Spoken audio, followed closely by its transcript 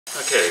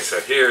Okay, so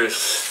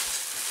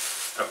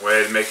here's a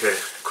way to make a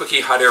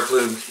quickie hot air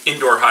balloon,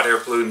 indoor hot air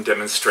balloon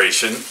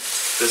demonstration.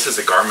 This is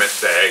a garment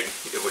bag.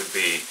 It would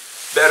be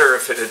better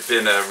if it had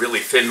been a really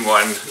thin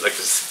one, like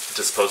the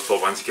disposable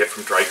ones you get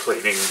from dry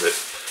cleaning, but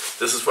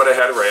this is what I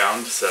had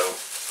around, so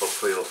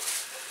hopefully it'll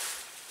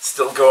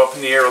still go up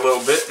in the air a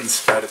little bit in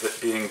spite of it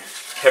being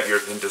heavier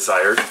than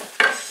desired.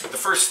 The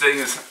first thing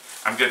is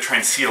I'm going to try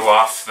and seal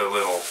off the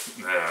little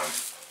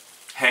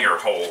hanger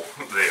hole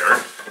there,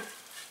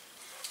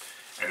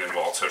 and then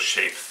we'll also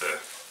shape the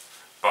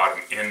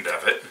bottom end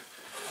of it.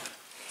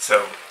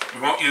 So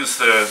we won't use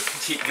the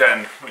heat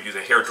gun, we'll use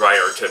a hair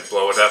dryer to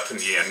blow it up in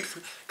the end,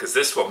 because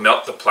this will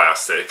melt the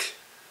plastic,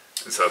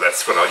 and so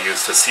that's what I'll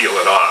use to seal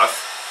it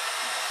off.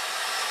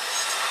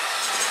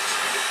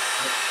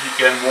 Heat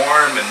gun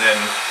warm, and then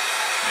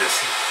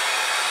just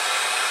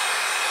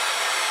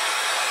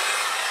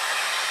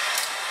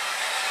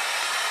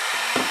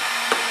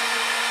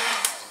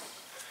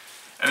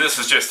and this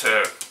is just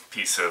a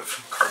piece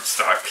of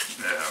cardstock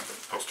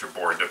poster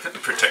board to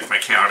protect my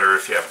counter.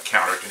 If you have a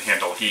counter that can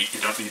handle heat,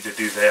 you don't need to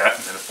do that,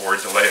 and then a board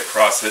to lay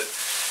across it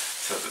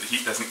so that the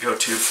heat doesn't go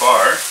too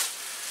far.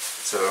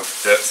 So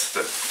that's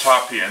the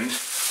top end.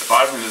 The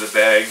bottom end of the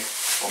bag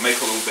will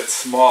make a little bit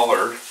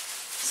smaller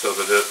so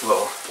that it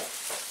will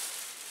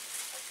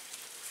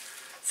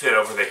fit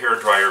over the hair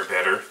dryer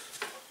better.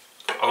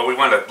 Although we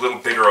want a little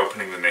bigger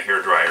opening than the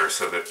hair dryer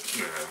so that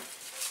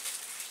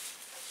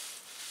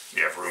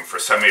you have room for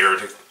some air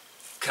to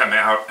come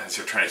out as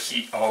you're trying to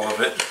heat all of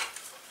it.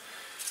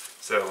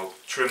 So we'll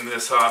trim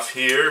this off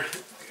here,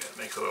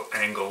 make a little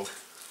angled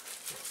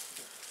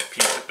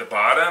piece at the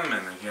bottom,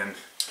 and again,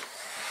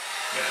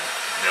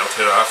 melt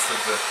it off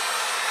with the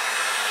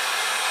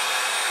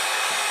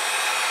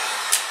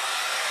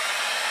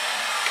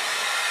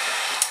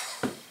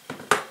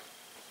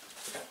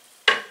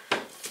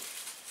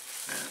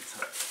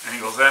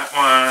angles that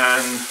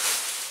one,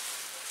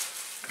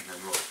 and then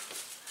we'll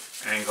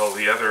angle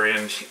the other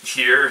end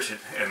here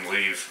and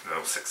leave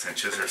 6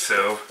 inches or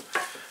so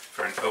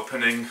for an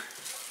opening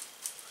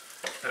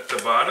at the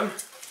bottom.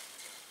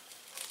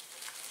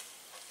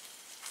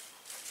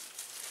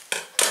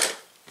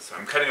 So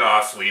I'm cutting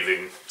off,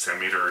 leaving a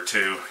centimeter or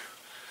two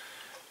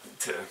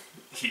to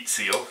heat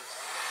seal.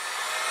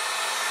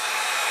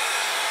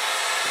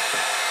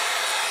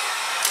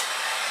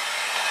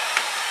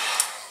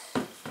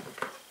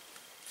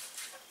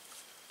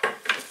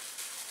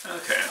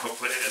 Okay,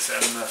 hopefully it has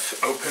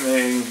enough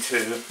opening to,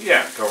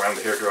 go around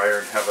the hairdryer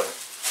and have a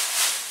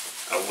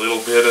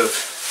little bit of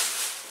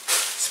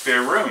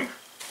spare room.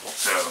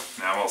 So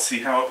now we'll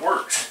see how it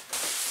works.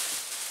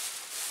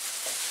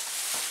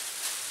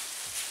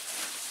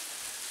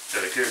 So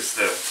here's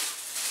the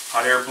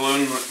hot air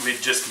balloon we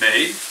just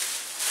made.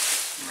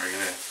 We're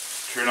going to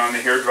turn on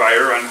the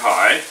hairdryer on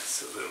high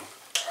so that it'll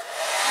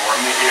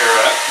warm the air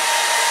up.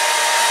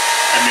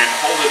 And then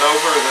hold it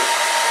over the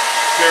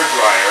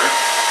hairdryer.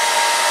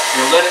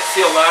 You'll let it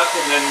fill up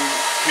and then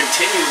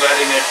continue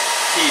letting it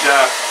heat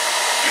up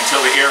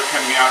until the air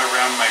coming out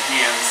around my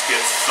hands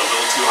gets a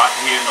little too hot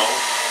to handle.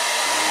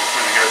 And then we'll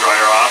turn the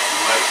hairdryer off and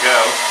let it go.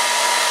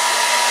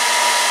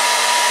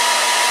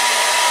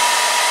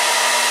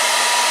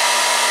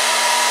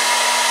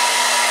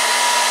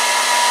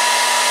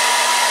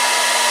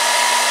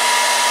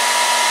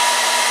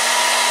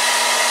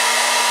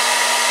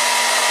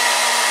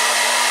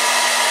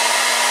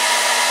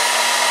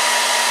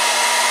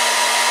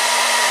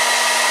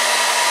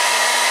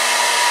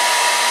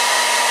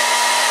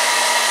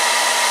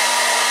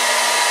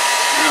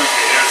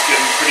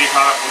 Getting pretty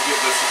hot, we'll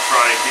give this a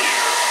try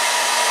here.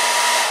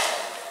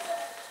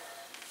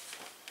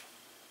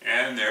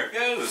 And there it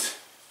goes.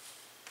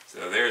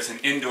 So there's an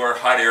indoor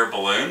hot air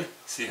balloon.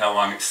 See how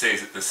long it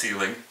stays at the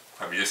ceiling.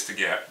 Probably just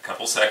a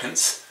couple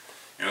seconds.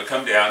 And it'll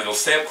come down. It'll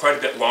stay up quite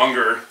a bit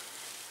longer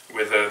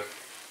with a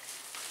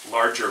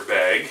larger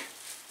bag.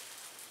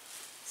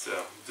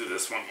 So do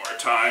this one more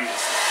time.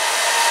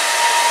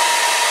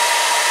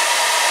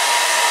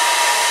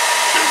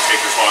 Shouldn't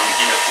take as long to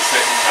heat up the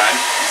second time.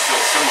 It's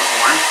still somewhat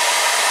warm.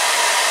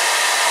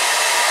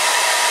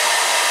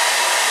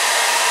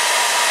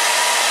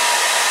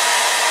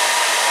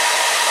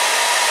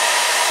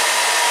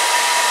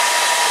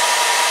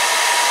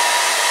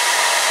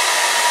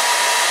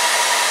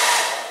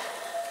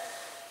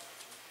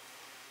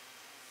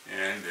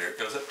 And there it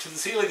goes up to the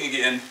ceiling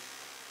again.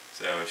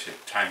 So I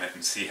should time it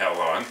and see how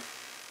long.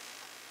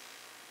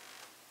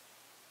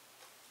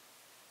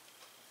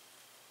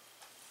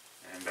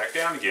 And back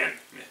down again.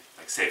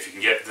 Like I say, if you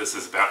can get, this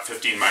is about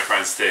 15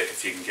 microns thick,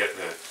 if you can get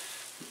the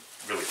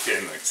really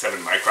thin, like 7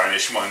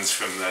 micron-ish ones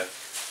from the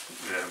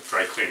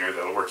dry cleaner,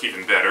 that'll work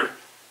even better.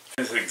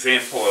 As an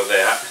example of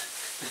that,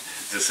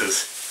 this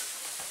is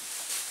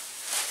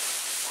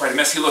quite a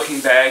messy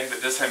looking bag,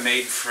 but this I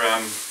made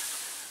from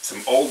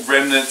some old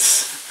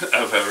remnants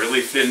of a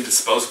really thin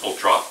disposable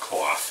drop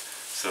cloth.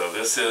 So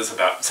this is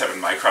about 7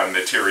 micron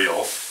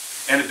material,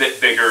 and a bit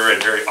bigger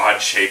and very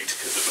odd shaped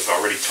because it was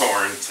already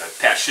torn. So I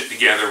patched it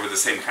together with the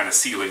same kind of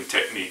sealing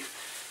technique.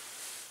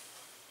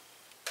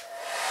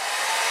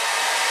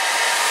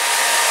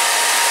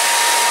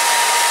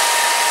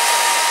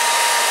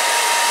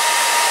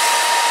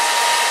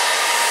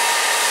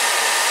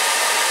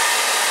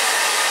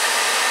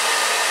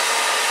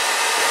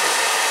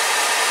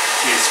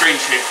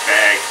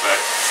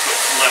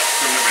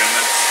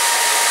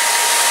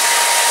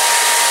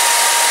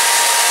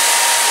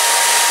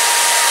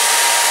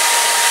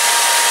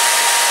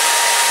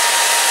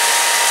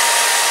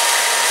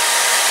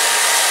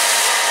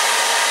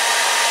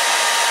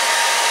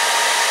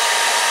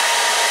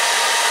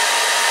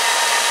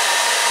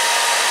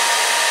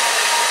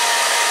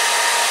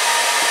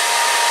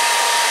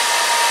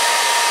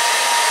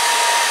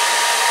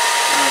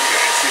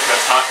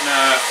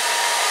 enough.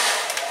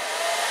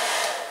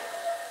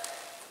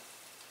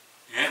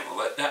 And we'll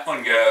let that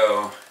one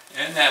go.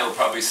 And that'll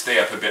probably stay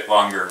up a bit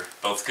longer,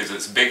 both because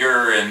it's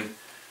bigger and,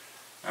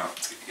 oh,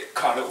 it's going to get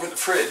caught over the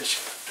fridge.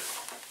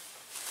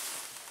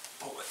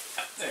 Pull it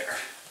up there.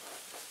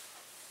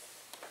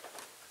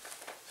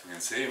 So you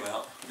can see,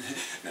 well,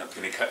 now it's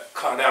going to get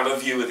caught out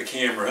of view with the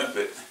camera,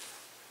 but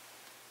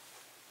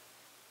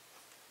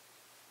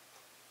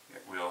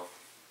it will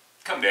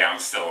come down,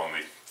 still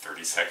only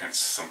 30 seconds,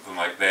 something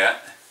like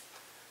that.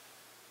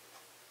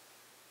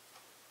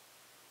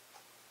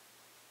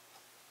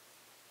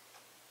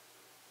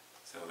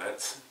 So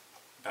that's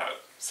about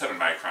 7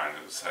 micron.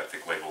 It was, I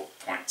think, labeled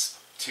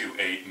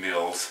 0.28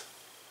 mils.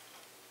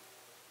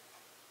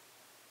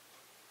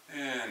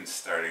 And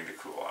starting to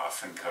cool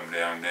off and come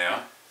down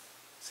now.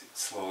 See it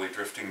slowly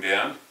drifting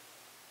down.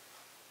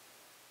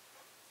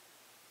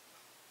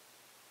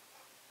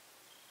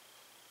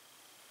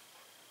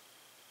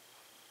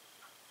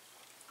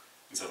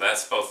 And so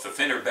that's both the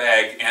thinner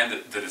bag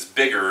and that is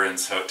bigger, and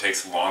so it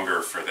takes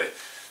longer for the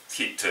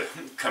heat to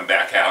come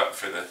back out,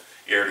 for the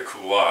air to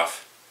cool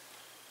off.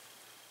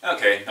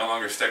 Okay, no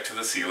longer stuck to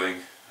the ceiling.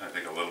 I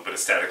think a little bit of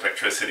static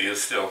electricity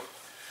is still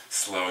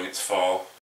slowing its fall.